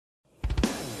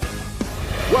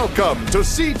Welcome to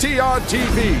CTR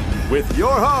TV with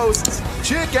your hosts,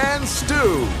 Chick and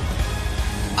Stu.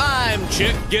 I'm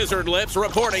Chick Gizzard Lips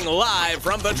reporting live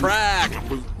from the track.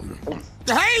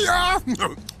 Hey, y'all!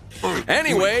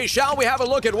 Anyway, shall we have a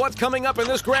look at what's coming up in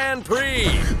this Grand Prix?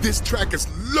 This track is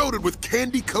loaded with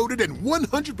candy-coated and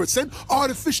 100%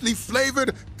 artificially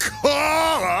flavored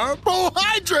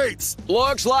carbohydrates!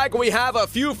 Looks like we have a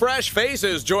few fresh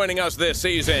faces joining us this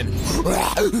season.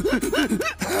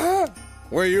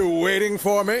 Were you waiting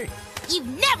for me?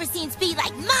 You've never seen speed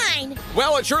like mine!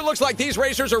 Well, it sure looks like these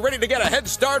racers are ready to get a head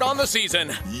start on the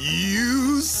season.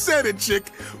 You said it, Chick.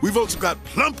 We've also got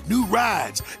plump new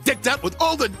rides, decked out with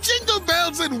all the jingle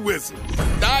bells and whistles.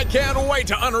 I can't wait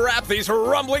to unwrap these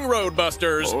rumbling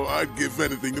roadbusters. Oh, I'd give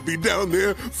anything to be down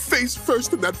there, face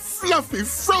first in that fluffy,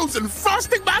 frozen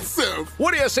frosting myself.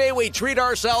 What do you say we treat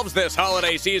ourselves this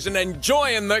holiday season and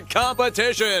join the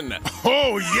competition?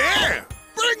 Oh, yeah!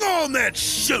 Bring on that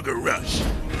sugar rush.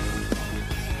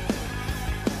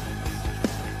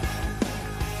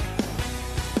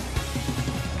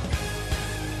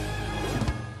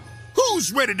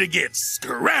 Who's ready to get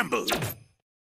scrambled?